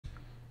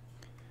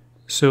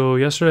So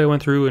yesterday I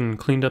went through and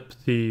cleaned up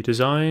the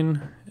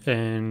design,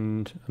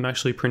 and I'm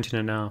actually printing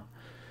it now.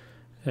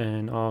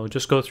 And I'll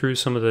just go through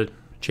some of the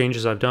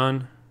changes I've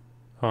done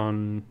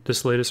on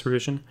this latest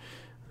revision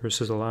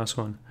versus the last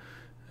one.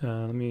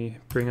 Let me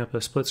bring up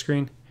a split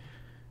screen.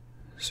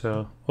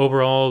 So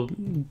overall,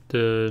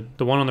 the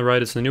one on the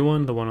right is the new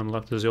one, the one on the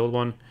left is the old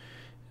one.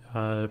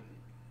 Yeah,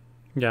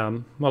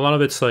 a lot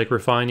of it's like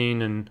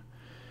refining and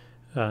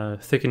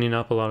thickening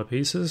up a lot of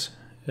pieces,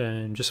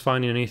 and just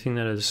finding anything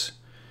that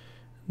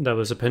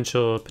was a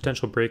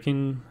potential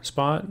breaking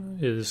spot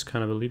is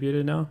kind of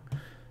alleviated now.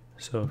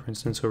 So for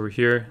instance, over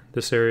here,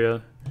 this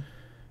area,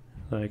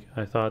 like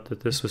I thought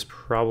that this was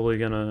probably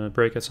gonna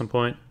break at some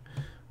point.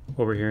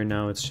 Over here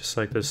now it's just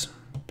like this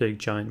big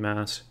giant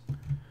mass.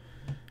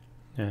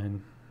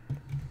 And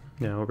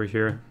yeah, over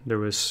here there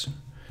was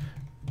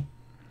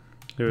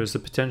the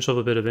potential of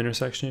a bit of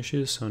intersection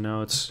issues, so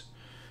now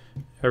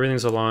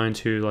everything's aligned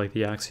to like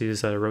the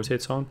axes that it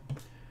rotates on.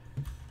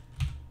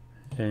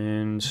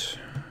 And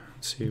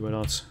let's see what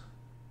else.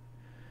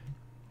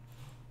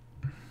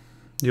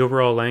 The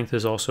overall length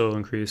is also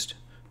increased.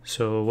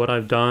 So what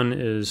I've done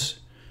is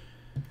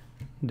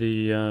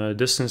the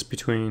distance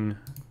between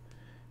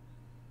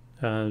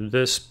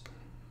the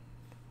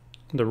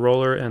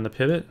roller and the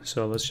pivot.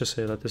 So let's just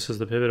say that this is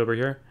the pivot over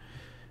here.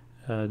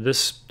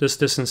 This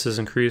distance is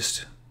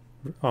increased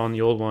on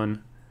the old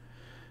one,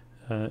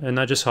 and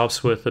that just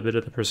helps with a bit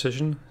of the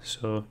precision.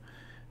 So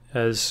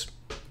as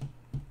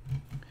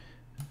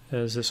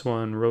this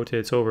one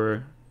rotates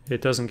over,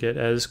 it doesn't get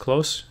as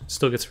close. It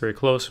still gets very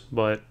close,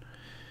 but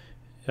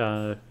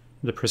the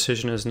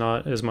precision is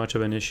not as much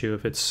of an issue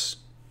if it's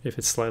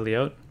slightly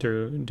out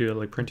due to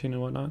like printing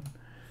and whatnot.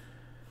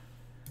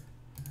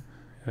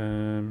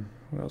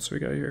 What else we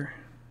got here?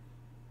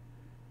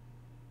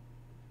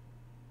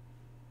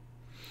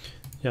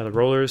 Yeah, the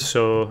rollers.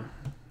 So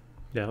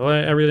yeah, well,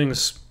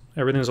 everything's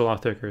a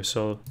lot thicker.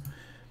 So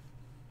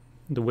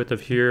the width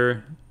of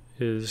here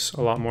is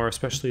a lot more,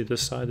 especially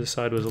this side. This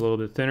side was a little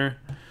bit thinner.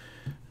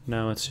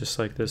 Now it's just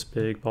like this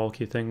big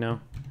bulky thing now.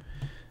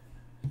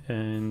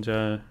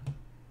 And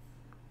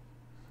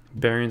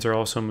bearings are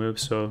also moved.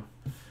 So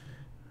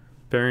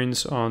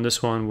bearings on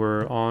this one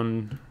were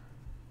on,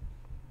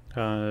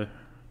 I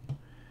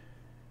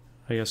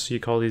guess you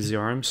call these the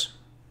arms.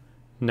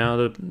 Now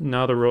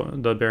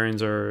the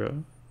bearings are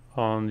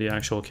on the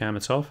actual cam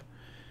itself,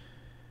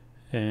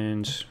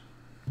 and it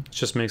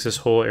just makes this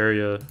whole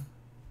area a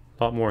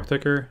lot more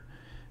thicker.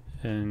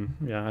 And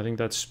yeah, I think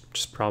that's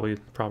just probably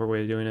the proper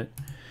way of doing it.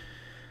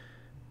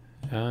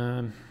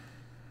 The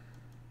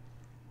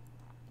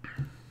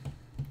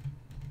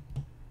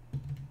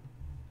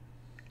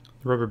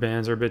rubber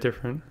bands are a bit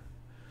different.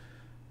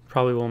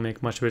 Probably won't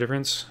make much of a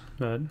difference,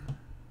 but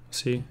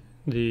see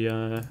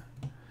the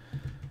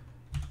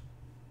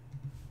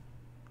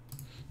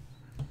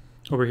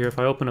over here, if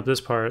I open up this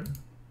part,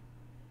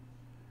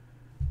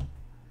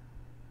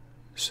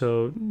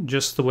 so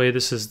just the way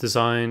this is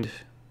designed,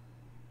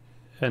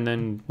 and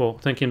then, well,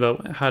 thinking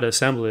about how to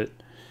assemble it,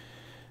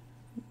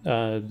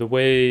 the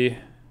way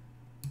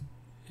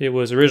it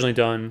was originally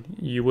done,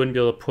 you wouldn't be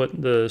able to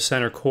put the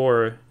center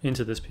core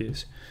into this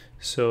piece.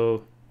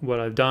 So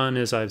what I've done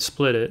is I've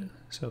split it.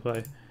 So if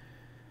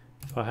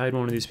I hide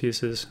one of these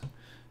pieces,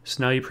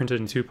 so now you print it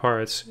in two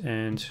parts,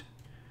 and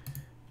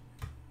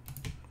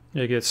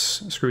it gets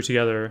screwed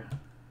together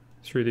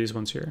through these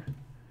ones here.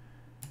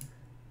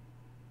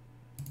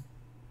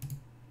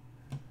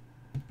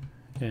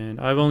 And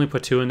I've only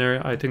put two in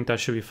there. I think that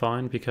should be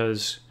fine,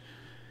 because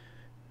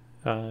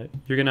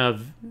you're gonna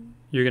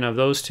have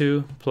those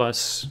two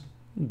plus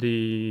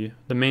the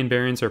main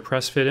bearings are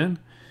press fit in.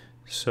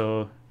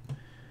 So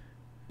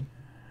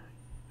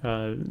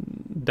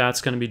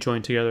that's going to be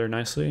joined together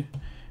nicely.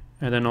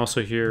 And then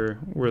also here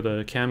where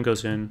the cam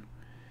goes in,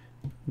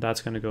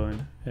 that's going to go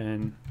in.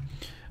 And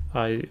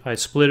I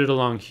split it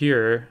along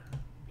here,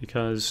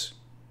 because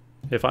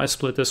if I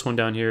split this one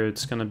down here,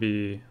 it's going to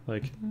be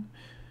like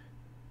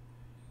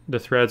the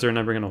threads are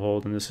never going to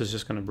hold, and this is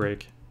just going to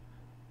break.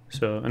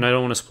 So, and I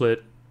don't want to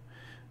split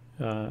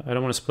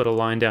a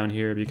line down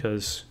here,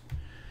 because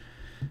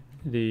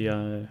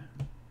so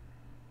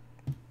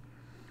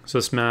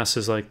this mass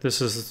is like,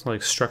 this is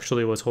like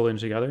structurally what's holding it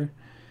together.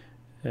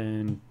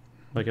 And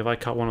like if I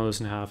cut one of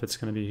those in half, it's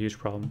going to be a huge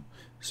problem.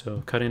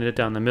 So cutting it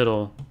down the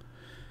middle,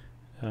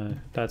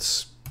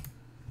 that's,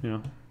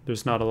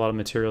 there's not a lot of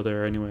material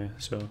there anyway,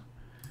 so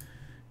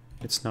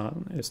it's not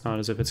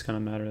as if it's going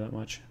to matter that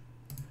much.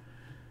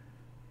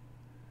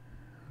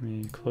 Let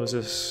me close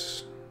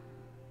this.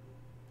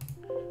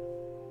 Go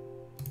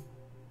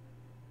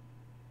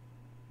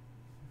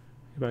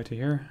back to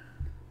here.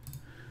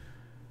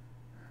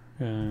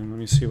 And let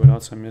me see what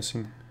else I'm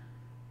missing.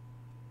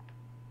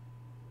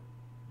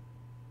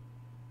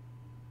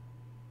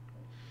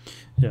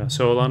 Yeah,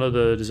 so a lot of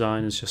the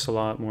design is just a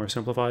lot more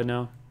simplified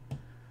now.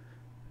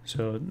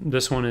 So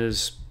this one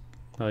is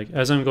like,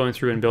 as I'm going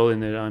through and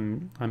building it,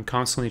 I'm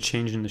constantly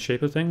changing the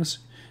shape of things,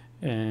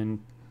 and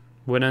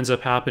what ends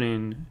up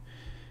happening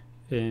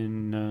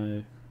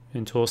in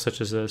tools such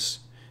as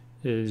this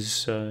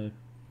is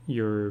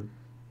your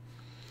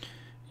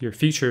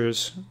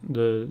features,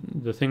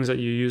 the things that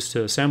you use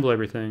to assemble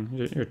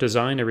everything or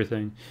design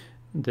everything,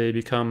 they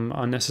become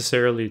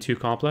unnecessarily too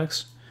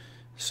complex.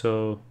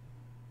 So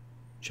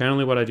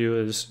generally what I do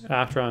is,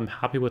 after I'm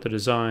happy with the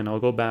design, I'll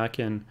go back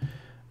and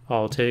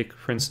I'll take,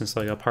 for instance,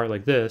 like a part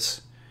like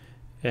this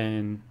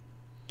and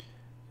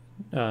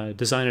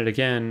design it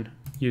again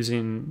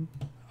using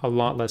a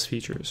lot less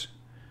features.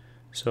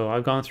 So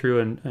I've gone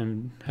through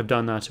and have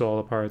done that to all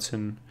the parts,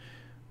 and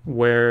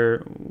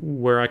where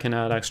I can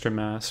add extra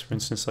mass, for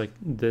instance, like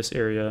this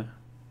area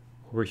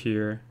over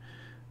here,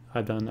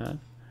 I've done that.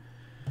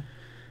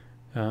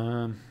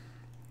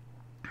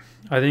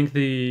 I think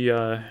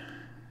the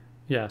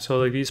yeah, so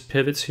like these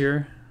pivots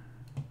here,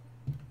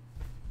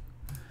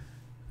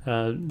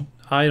 I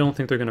don't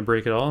think they're going to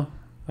break at all.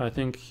 I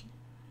think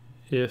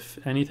if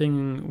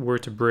anything were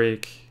to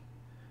break,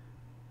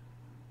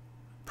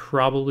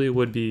 probably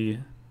would be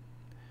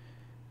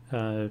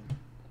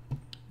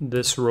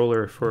this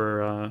roller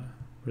for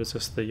what is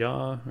this, the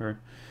yaw, or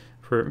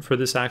for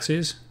this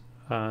axis,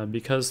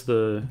 because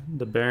the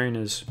bearing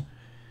is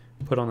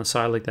put on the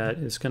side like that,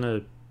 it's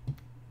gonna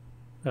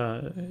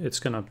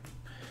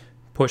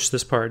push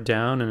this part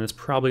down, and it's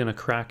probably gonna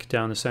crack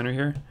down the center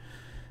here.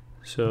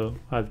 So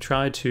I've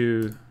tried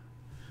to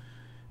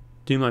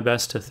do my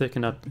best to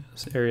thicken up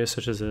areas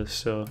such as this.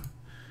 So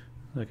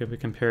like if we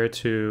compare it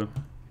to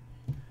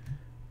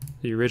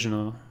the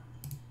original,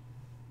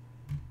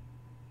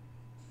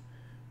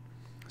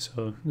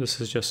 so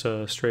this is just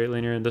a straight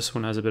linear, and this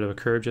one has a bit of a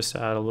curve just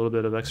to add a little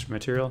bit of extra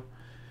material.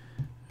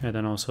 And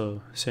then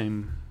also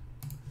same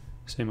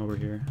over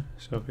here.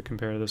 So if we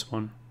compare to this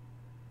one,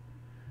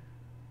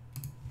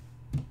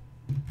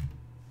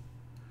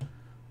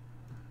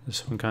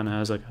 this one kind of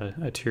has like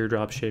a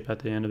teardrop shape at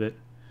the end of it,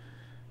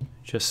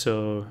 just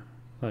so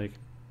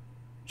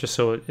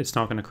it's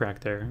not going to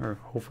crack there, or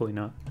hopefully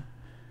not.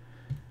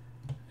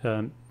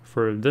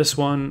 For this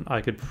one,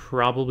 I could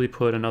probably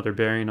put another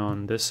bearing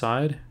on this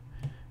side,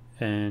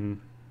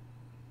 and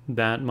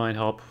that might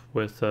help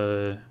with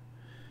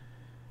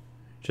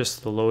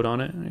just the load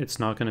on it. It's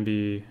not going to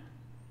be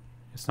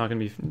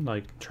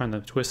like trying to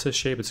twist this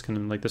shape. It's going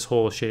to, like, this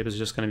whole shape is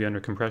just going to be under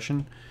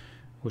compression,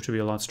 which would be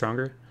a lot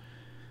stronger.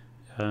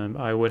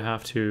 I would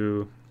have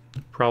to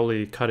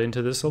probably cut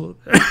into this a little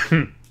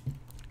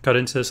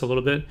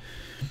bit,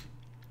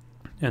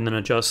 and then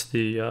adjust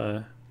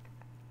the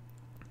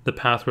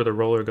path where the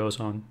roller goes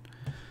on,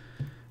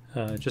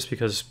 just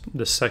because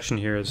this section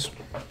here is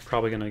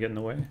probably going to get in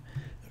the way.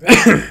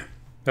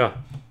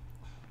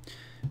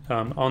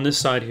 On this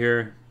side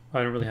here,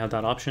 I don't really have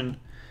that option.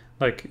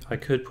 Like, I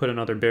could put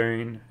another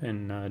bearing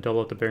and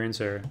double up the bearings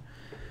there,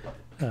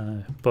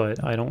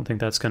 but I don't think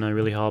that's going to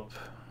really help.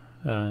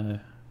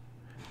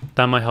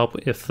 That might help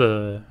if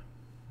the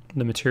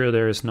material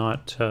there is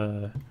not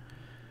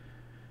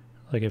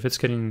like if it's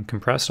getting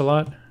compressed a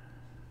lot,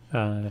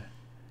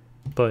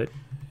 but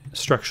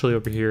structurally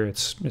over here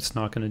it's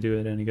not going to do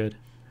it any good.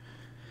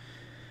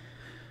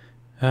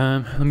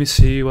 Let me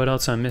see what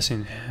else I'm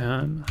missing.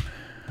 Let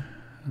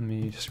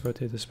me just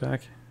rotate this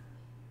back.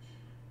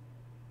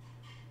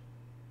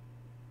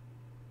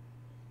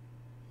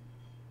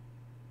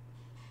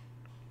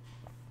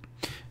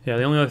 Yeah,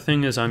 the only other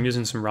thing is I'm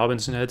using some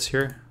Robinson heads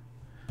here,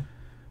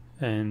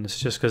 and it's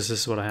just because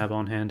this is what I have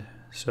on hand.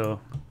 So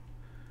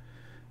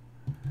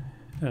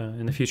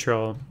in the future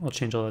I'll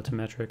change all that to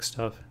metric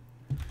stuff,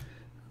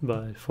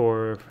 but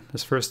for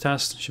this first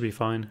test it should be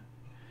fine.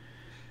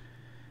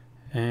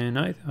 And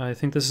I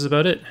think this is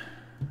about it.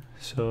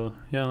 So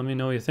yeah, let me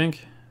know what you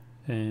think.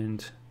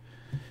 And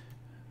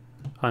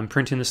I'm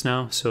printing this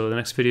now, so the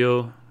next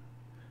video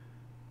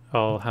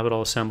I'll have it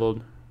all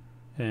assembled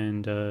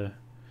and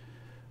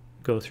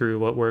go through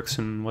what works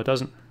and what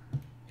doesn't.